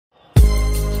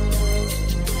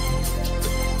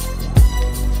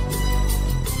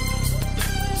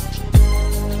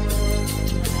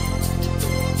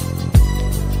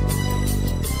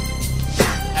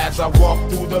I walk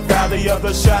through the valley of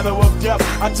the shadow of death,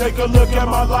 I take a look at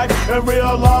my life and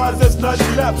realize there's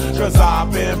nothing left. Cause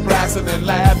I've been blasting and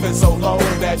laughing so long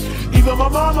that even my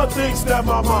mama thinks that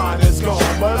my mind is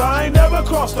gone. But I ain't never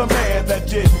crossed a man that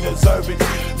didn't deserve it.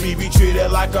 Me be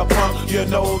treated like a punk, you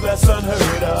know that's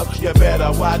unheard of. You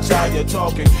better watch how you're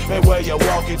talking and where you're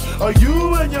walking, or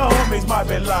you and your homies might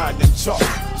be lying in chalk.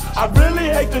 I really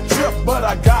hate the trip, but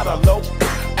I gotta low.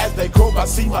 As they croak, I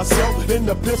see myself in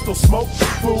the pistol smoke.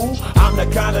 Fool, I'm the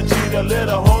kind of G the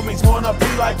little homies wanna be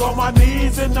like, on my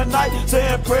knees in the night,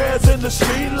 saying prayers in the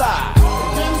street light.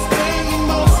 Been spending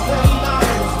most of their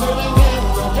lives living in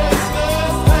the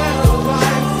gangster's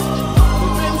paradise.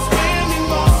 We've been spending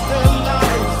most of their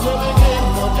lives living in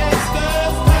the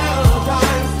gangster's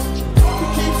paradise. We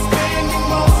keep spending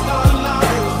most of our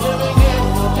lives living in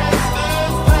the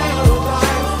gangster's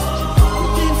paradise. We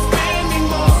keep spending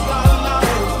most of our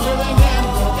lives living in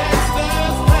the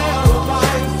gangster's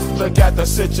paradise. Look at the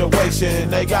situation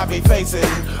they got me facing.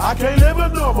 I can't live a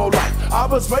normal life. I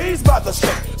was raised by the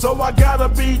state, so I gotta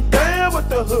be down with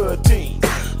the hood team.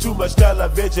 Too much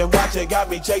television watching got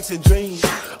me chasing dreams.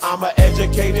 I'm an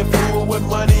educated fool with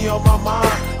money on my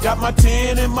mind. Got my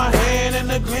tin in my hand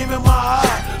and a gleam in my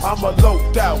eye. I'm a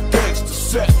loped out gangster,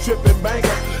 set tripping banker,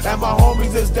 and my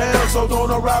homies is down, so don't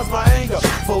arouse my anger.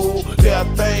 Fool,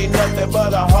 death ain't nothing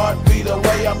but a heartbeat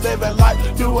away. I'm living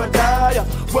life, do or die.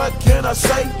 What can I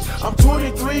say? I'm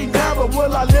 23 now, but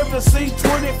will I live to see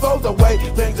 24? The way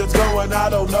things is going, I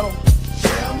don't know.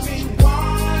 Tell me,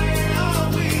 why are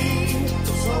we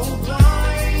so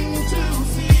blind to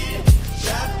see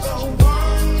that the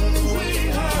ones we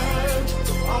hurt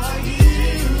are you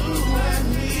and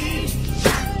me?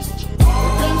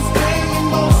 We've been spending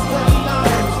most of our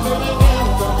lives living in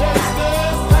the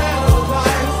gangster's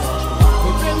paradise.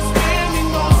 We've been spending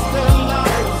most of our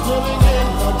lives living in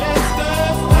the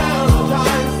gangster's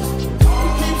paradise. We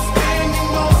keep spending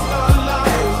most of our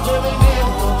lives living in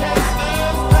the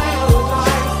gangster's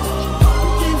paradise.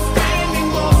 We keep spending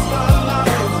most of our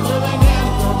lives living in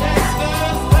the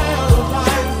gangster's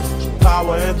paradise.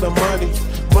 Power and the money,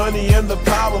 money and the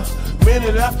power.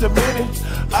 Minute after minute,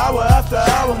 hour after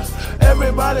hour,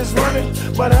 everybody's running,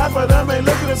 but half of them ain't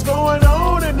looking what's going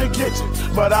on in the kitchen.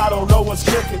 But I don't know what's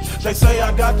cooking. They say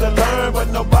I got to learn, but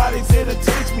nobody's here to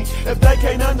teach me. If they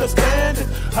can't understand it,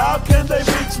 how can they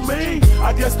reach me?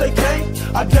 I guess they can't,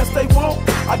 I guess they won't,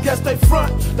 I guess they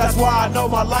front. That's why I know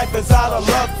my life is out of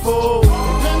luck, fool.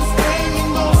 We've been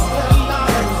spending most of our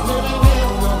lives living in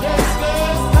the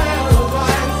gangster's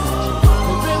paradise.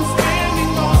 We've been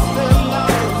spending most of our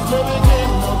lives living in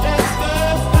the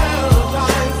gangster's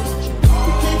paradise.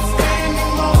 We keep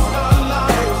spending most of our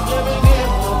lives living in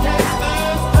the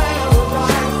gangster's paradise.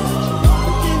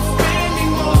 We keep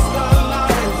spending most of our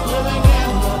lives living in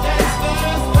the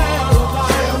gangster's paradise.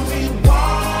 Tell me,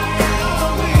 why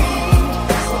are we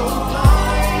so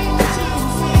blind to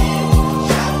see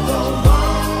that the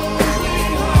ones we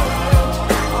hurt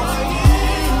are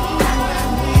you and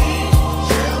me?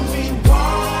 Tell me, why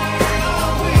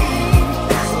are we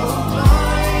so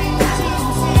blind to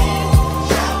see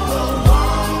that the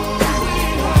ones we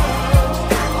hurt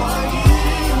are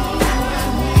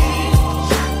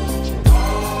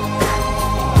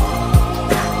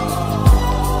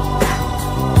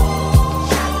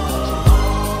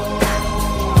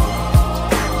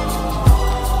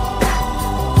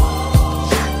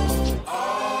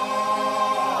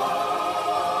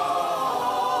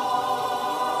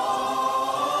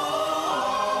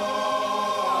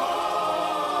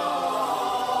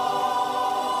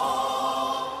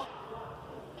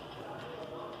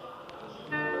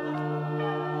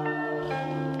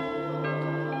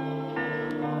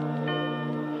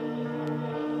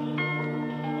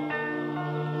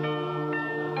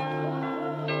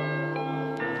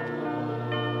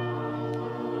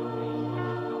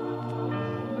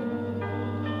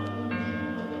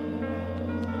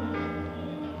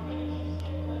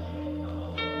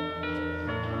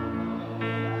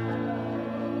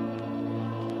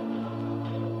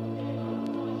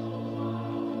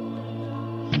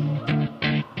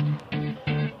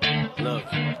Look,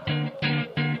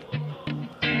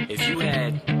 if you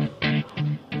had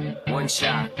one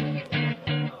shot,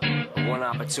 or one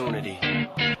opportunity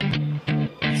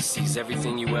to seize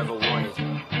everything you ever wanted,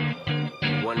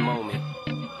 one moment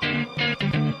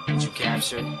that you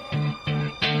captured,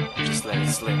 just just let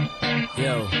it slip.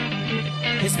 Yo.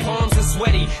 His palms are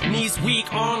sweaty, knees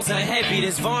weak, arms are heavy.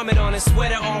 There's vomit on his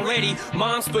sweater already.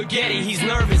 Mom's spaghetti, he's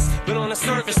nervous, but on the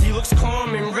surface he looks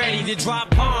calm and ready to drop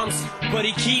bombs. But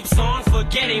he keeps on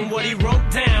forgetting what he wrote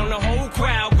down. The whole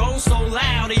crowd goes so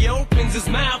loud, he opens his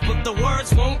mouth, but the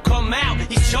words won't come out.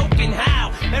 He's choking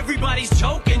how? Everybody's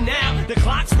choking now. The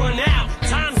clock's run out,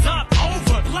 time's up,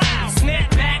 over, loud. Snap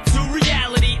back to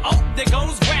reality. Oh, there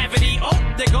goes gravity. Oh,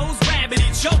 there goes gravity.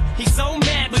 Choke. He's so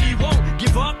mad, but he won't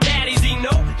give up. Daddies, he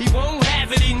know he won't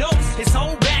have it. He knows his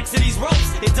whole back to these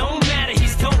ropes. It don't matter.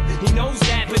 He's dope. He knows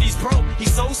that, but he's broke.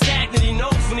 He's so stagnant. He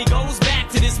knows when he goes back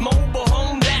to this mobile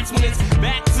home. That's when it's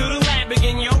back to the lab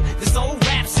again, yo. This old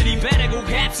rhapsody better go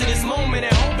capture this moment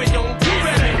and hope it don't. You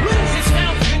better lose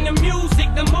yourself in the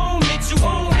music. The moment you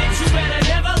own it, you better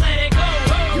never let it go.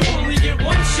 You only get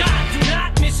one shot. Do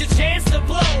not miss your chance to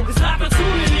blow. This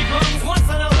opportunity comes once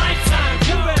in a lifetime.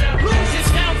 You better lose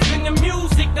yourself in the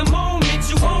music. The moment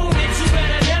you own it, you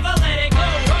better never let it go.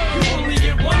 You only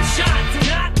get one shot. Do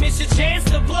not miss your chance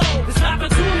to blow. This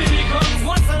opportunity comes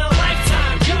once in a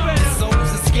lifetime. You better.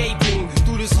 Soul's escaping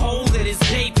through this hole that is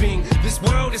gaping. This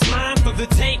world is mine for the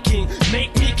taking.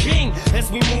 Make me king as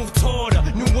we move toward a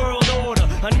new world order.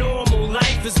 A normal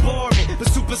life is boring, but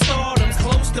superstardom's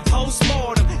close to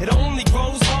postmortem. It only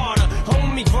grows harder,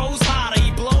 homie grows hotter.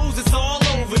 He blows, it's all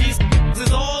over. These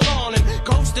is all on him.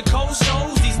 Coast to coast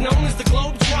shows, he's known as the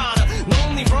Globetrotter.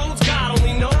 Lonely roads, God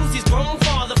only knows he's grown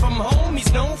farther from home.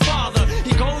 He's no father.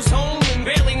 He goes home and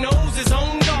barely knows his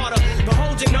own daughter. But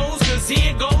hold your nose, cause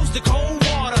here goes the cold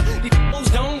water. These fools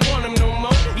don't want him no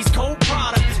more. He's cold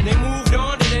product. They moved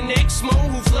on to the next mo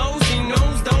who flows. He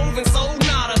knows dove and sold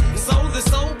nada. So the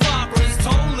soap opera is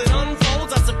told, it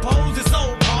unfolds. I suppose it's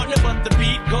old partner, but the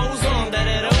beat goes on. You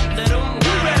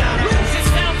better lose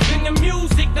yourself in the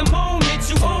music. The moment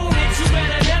you own it, you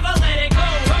better never let it go.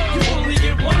 You only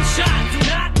get one shot. Do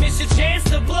not miss your chance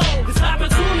to blow. This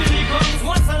opportunity comes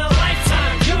once in a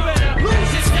lifetime. You better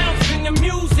lose yourself in the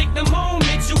music. The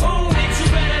moment you own it, you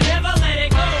better never let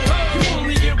it go. You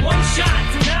only get one shot.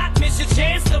 Do not miss your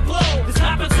chance to blow. This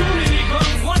opportunity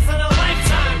comes once in a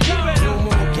lifetime. You better. No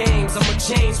more games. I'ma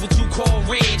change what you call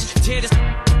rage. Tear this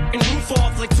and roof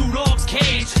off like two dogs'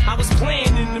 cage. I was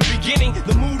playing in the beginning,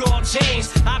 the mood all changed.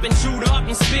 I've been chewed up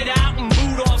and spit out and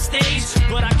booed off stage,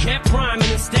 but I kept rhyming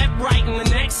and stepped right in the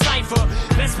next cipher.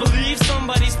 Best believe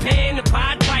somebody's paying the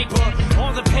Pied Piper.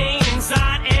 All the pain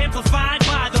inside amplified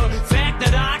by the fact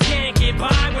that I can't get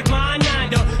by with my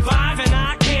 9 to 5, and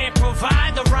I can't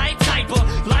provide the right type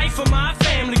of life for my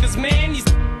family. Cause man, these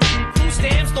food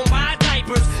stamps don't buy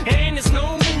diapers, and there's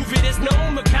no movie, there's no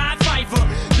Mackay Pfeiffer.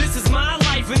 This is my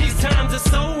life, and these times are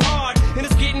so hard, and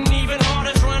it's getting even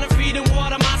harder trying to feed and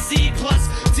water my seed. Plus,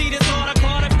 see this order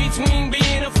caught up between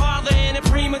being a father and a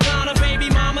prima donna. Baby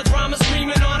mama drama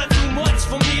screaming on her, too much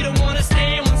for me to wanna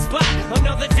stay in one spot.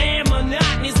 Another damn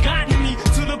monotony's gotten me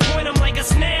to the point I'm like a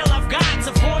snail. I've got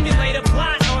to formulate a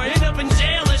plot or end up in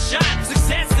jail or shot.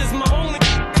 Success is my only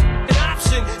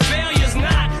option, failure's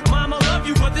not. Mama love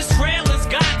you, but this trailer's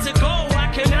got to go. I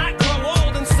cannot grow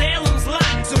old in Salem's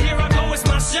lot, so here I go, it's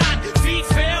my shot. Feet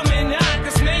fail me not,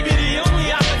 cause maybe the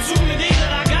only opportunity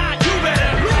that I got. You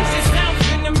better lose yourself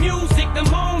in the music. The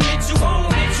moment you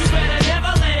own it, you better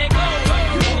never let it go.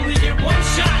 You only get one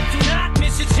shot. Do not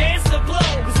miss your chance to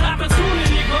blow. This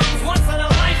opportunity comes once in a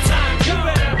lifetime. You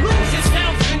better lose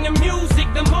yourself in the music.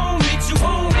 The moment you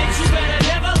own it, you better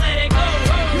never let it go.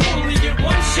 You only get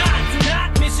one shot. Do not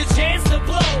miss your chance to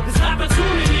blow. This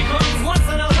opportunity comes once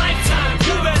in a lifetime.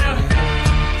 You better.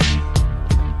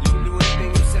 You can do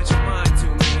anything you set your mind to,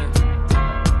 man.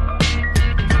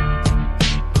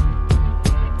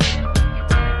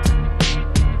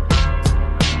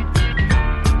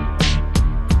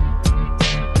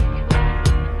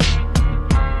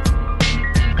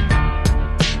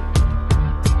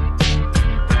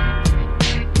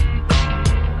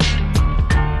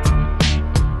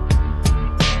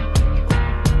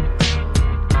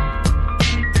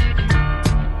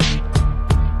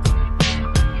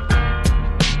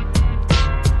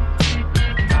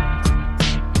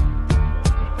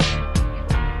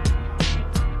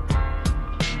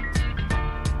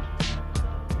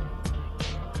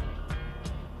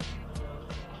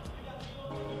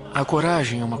 A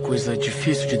coragem é uma coisa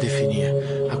difícil de definir.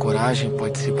 A coragem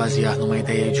pode se basear numa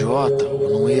ideia idiota ou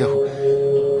num erro,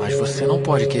 mas você não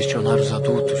pode questionar os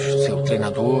adultos, seu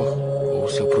treinador ou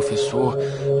seu professor,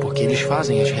 porque eles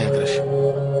fazem as regras.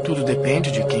 Tudo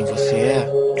depende de quem você é,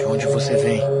 de onde você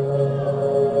vem.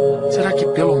 Será que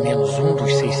pelo menos um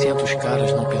dos 600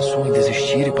 caras não pensou em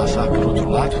desistir e passar pelo outro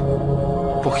lado?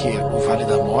 Porque o Vale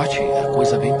da Morte é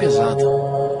coisa bem pesada.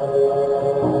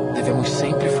 Devemos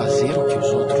sempre fazer o que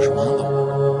os outros mandam.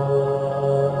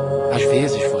 Às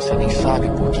vezes você nem sabe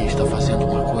por que está fazendo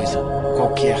uma coisa.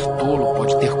 Qualquer tolo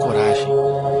pode ter coragem.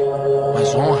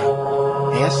 Mas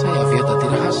honra, essa é a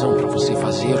verdadeira razão para você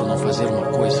fazer ou não fazer uma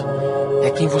coisa. É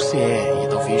quem você é e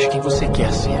talvez quem você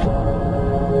quer ser.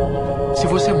 Se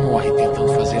você morre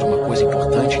tentando fazer uma coisa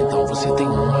importante, então você tem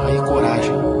honra e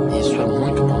coragem. Isso é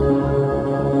muito bom.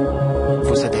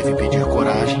 Você deve pedir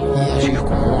coragem e agir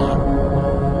com honra.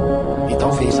 E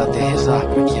talvez até rezar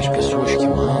para que as pessoas que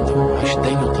mandam as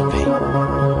tenham também.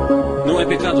 Não é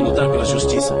pecado lutar pela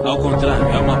justiça. Ao contrário,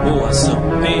 é uma boa ação.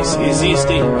 Pense,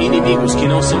 existem inimigos que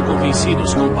não são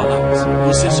convencidos com palavras.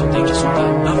 Você só tem que soltar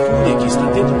a fúria que está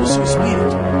dentro do seu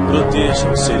espírito. Proteja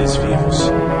os seres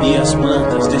vivos e as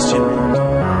plantas deste mundo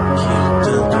que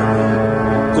eu tanto amo.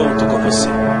 Conto com você.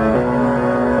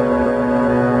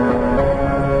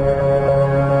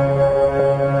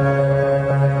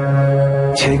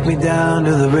 Take me down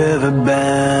to the riverbend.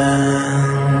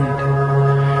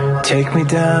 Take me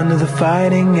down to the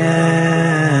fighting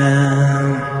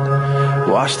end.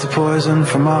 Wash the poison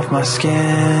from off my skin.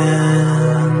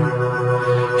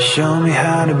 Show me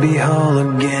how to be whole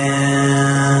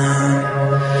again.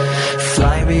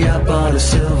 Fly me up on a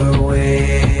silver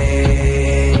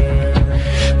wing.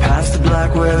 Past the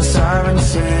black where the sirens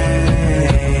sing.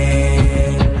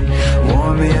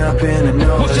 Warm me up in a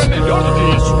nova's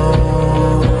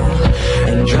glow.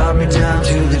 And drop me down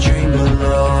to the dream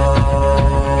below.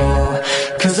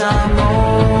 'Cause I'm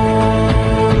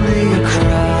only a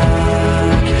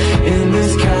crack in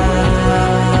this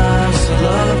castle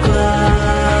of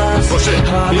glass. Você,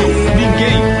 eu,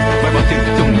 ninguém vai bater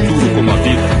tão duro como a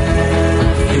vida.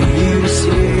 For you to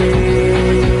see,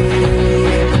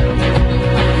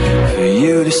 for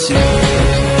you to see.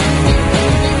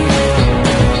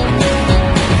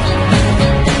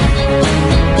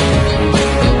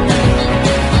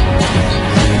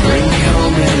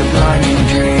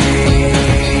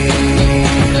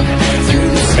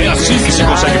 É assim que se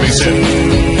consegue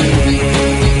vencer.